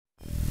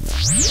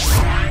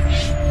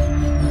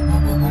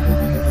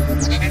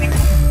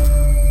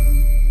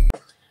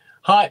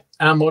Hi,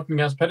 I'm Morten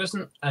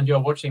Pedersen, and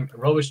you're watching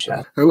Rovers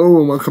Chat. Hello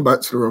and welcome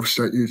back to the Rovers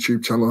Chat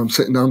YouTube channel. I'm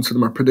sitting down to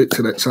my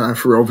predicted XI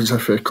for Rovers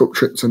FA Cup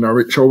trip to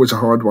Norwich. Always a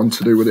hard one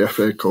to do with the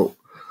FA Cup,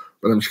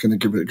 but I'm just going to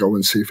give it a go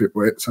and see if it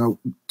works out.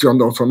 John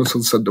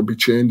Thomason said there'll be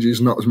changes,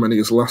 not as many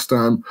as last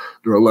time.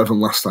 There were 11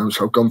 last time,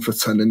 so I've gone for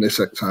 10 in this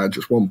XI,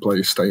 just one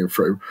player staying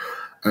through.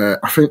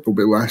 I think there'll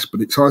be less, but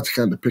it's hard to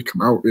kind of pick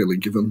them out, really,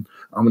 given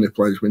how many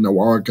players we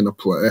know are going to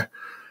play.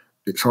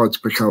 It's hard to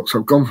pick out, so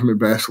I've gone for my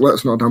best. Let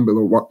us know down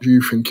below what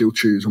you think he'll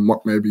choose and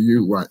what maybe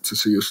you like to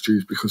see us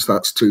choose, because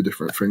that's two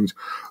different things.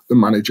 The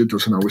manager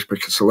doesn't always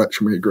pick a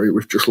selection we agree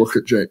with. Just look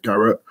at Jake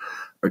Garrett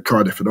at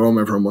Cardiff at home.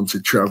 Everyone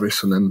wanted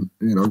Travis, and then,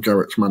 you know,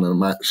 Garrett's man of the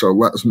match. So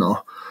let us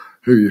know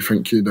who you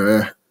think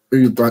who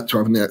you'd like to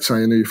have in the XI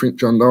and who you think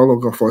John Dahl will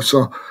go for.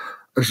 So,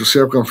 as you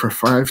see, I've gone for a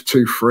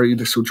 5-2-3.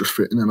 This will just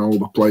fit in all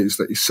the players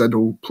that he said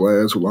will play,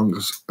 as well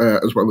as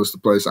the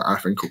players that I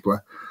think will play.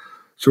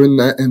 So in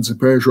there, Enzo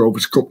Perez,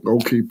 Rovers Cup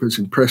goalkeepers,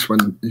 impressed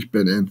when he's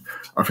been in.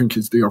 I think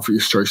he's the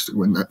obvious choice to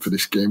win that for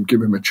this game.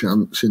 Give him a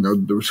chance. You know,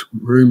 there was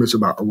rumours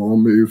about a loan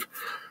move.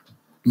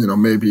 You know,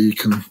 maybe he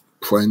can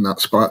play in that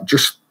spot.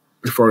 Just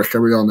before I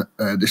carry on,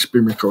 this has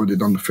been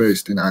recorded on the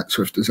Thursday night,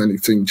 so if there's any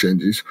team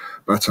changes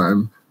by the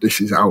time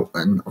this is out,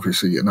 then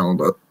obviously you know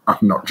that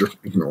I've not just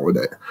ignored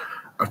it.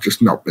 I've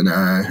just not been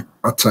had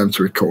time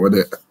to record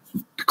it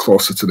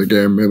closer to the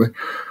game, really.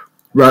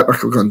 Right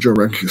back, I've gone Joe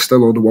Rankin.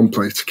 Still only one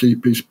player to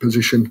keep his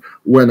position.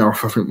 Went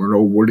off, I think we're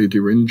all worried he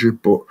was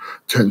injured, but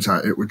turns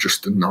out it was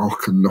just a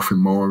knock and nothing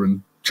more.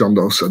 And John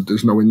Dahl said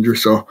there's no injury,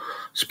 so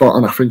spot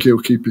on. I think he'll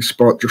keep his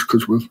spot just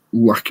because we're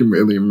lacking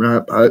really in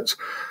right backs.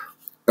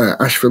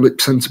 Ash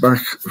Phillips, centre-back,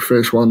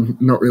 first one,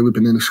 not really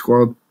been in the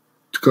squad.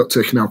 Got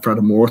taken out for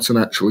Adam Morton,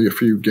 actually, a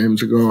few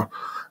games ago.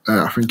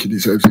 I think he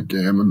deserves a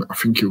game, and I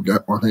think he'll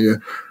get one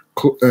here.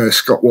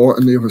 Scott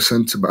Wharton, the other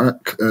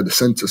centre-back, the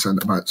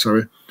centre-back,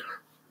 sorry.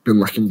 Been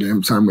lacking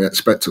game time. We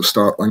expect to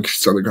start.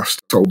 Lancashire Telegraph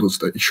told us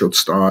that he should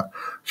start,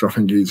 so I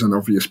think he's an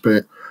obvious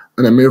pick.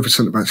 And then my other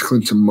centre-back's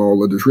Clinton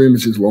MOLA. There's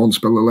rumours his loan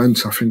spell will end,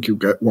 so I think he'll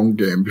get one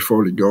game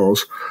before he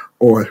goes,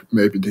 or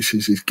maybe this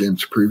is his game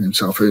to prove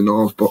himself, who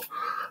knows. But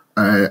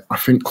I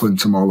think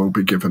Clinton MOLA will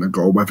be given a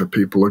go. Whether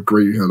people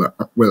agree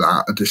with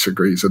that or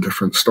disagree is a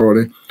different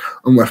story.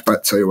 And left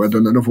back Taylor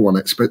Eden, another one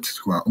expected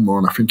to go out on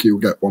loan. I think he'll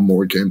get one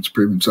more game to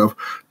prove himself.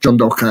 John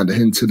Dahl kind of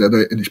hinted at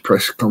it in his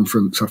press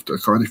conference after the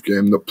Cardiff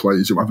game that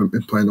players who haven't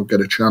been playing will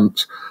get a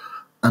chance,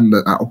 and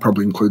that'll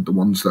probably include the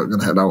ones that are going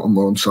to head out on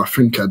loan. So I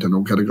think Eden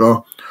will get a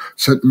go.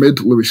 Centre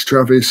mid, Lewis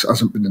Travis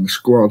hasn't been in the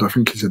squad. I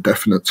think he's a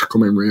definite to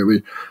come in,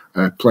 really,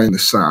 playing the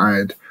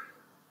side.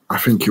 I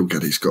think he'll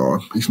get his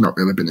goal. He's not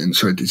really been in,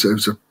 so he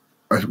deserves a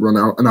run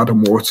out. And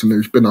Adam Wharton,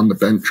 who's been on the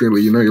bench,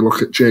 really. You know, you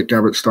look at Jake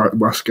Garrett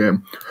started last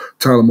game,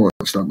 Tyler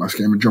Morton started last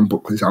game, and John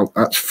Buckley's out.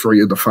 That's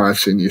 3 of the 5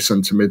 senior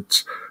centre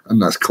mids, and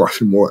that's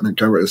classing Wharton and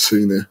Garrett as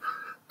senior.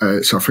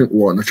 So I think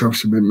Wharton are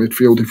trusting in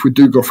midfield. If we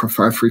do go for a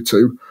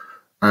 5-3-2,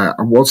 I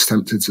was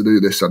tempted to do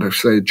this. I'd have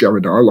said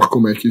Jared Arlock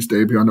will make his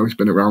debut. I know he's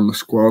been around the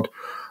squad.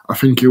 I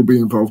think he'll be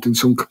involved in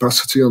some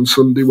capacity on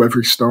Sunday.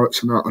 Whether he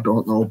starts or not, I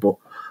don't know, but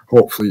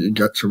hopefully he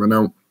gets a run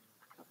out.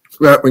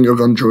 Right wing, I've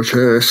gone George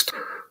Hurst.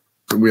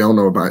 We all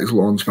know about his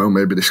loan spell.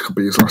 Maybe this could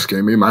be his last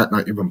game. He might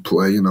not even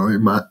play, you know.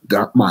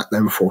 That might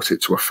then force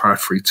it to a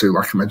 5-3-2,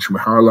 like I mentioned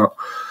with Harlock.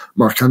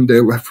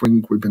 Markande, left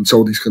wing, we've been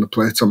told he's going to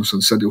play.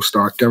 Thompson said he'll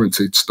start,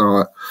 guaranteed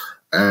start.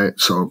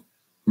 So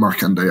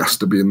Markande has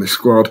to be in this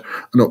squad.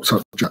 And up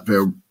top, Jack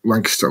Vale,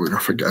 Lancashire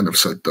Telegraph again have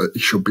said that he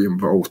should be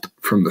involved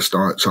from the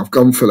start. So I've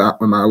gone for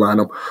that with my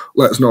lineup.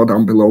 Let us know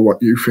down below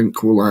what you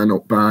think we'll line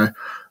up by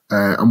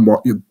and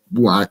what you'd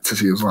like to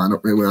see us line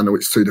up, really. I know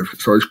it's two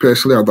different stories.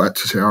 Personally, I'd like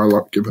to see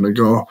Harlock given a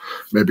go.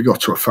 Maybe go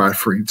to a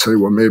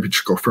 5-3-2, or maybe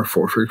just go for a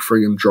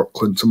 4-3-3 and drop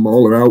Clinton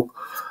MOLA out,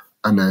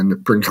 and then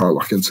bring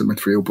Harlock into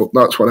midfield. But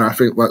that's what I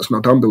think. Let us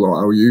know down below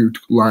how you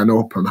line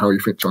up and how you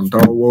think John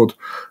Dahl would.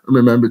 And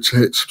remember to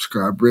hit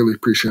subscribe. Really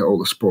appreciate all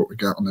the support we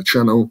get on the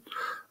channel.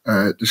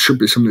 There should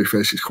be some new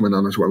faces coming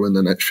on as well in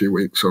the next few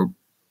weeks, so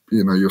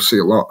you know, you'll see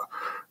a lot.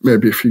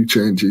 Maybe a few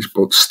changes,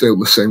 but still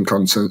the same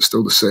content,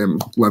 still the same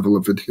level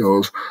of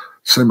videos,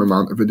 same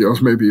amount of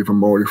videos, maybe even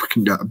more if we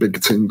can get a bigger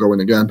team going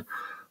again.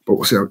 But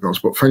we'll see how it goes.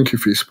 But thank you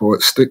for your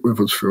support. Stick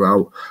with us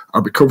throughout.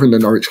 I'll be covering the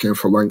Norwich game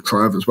for Lanc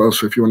Live as well.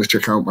 So if you want to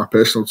check out my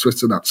personal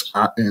Twitter, that's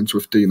at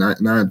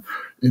AinsworthD99.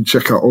 You can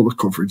check out all the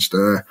coverage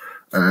there,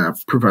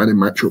 providing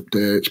match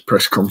updates,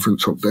 press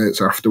conference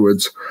updates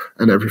afterwards,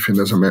 and everything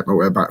as I make my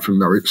way back from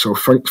Norwich. So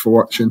thanks for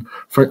watching.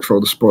 Thanks for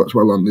all the support as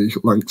well on the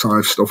Lanc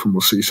Live stuff, and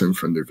we'll see you soon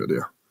for a new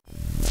video.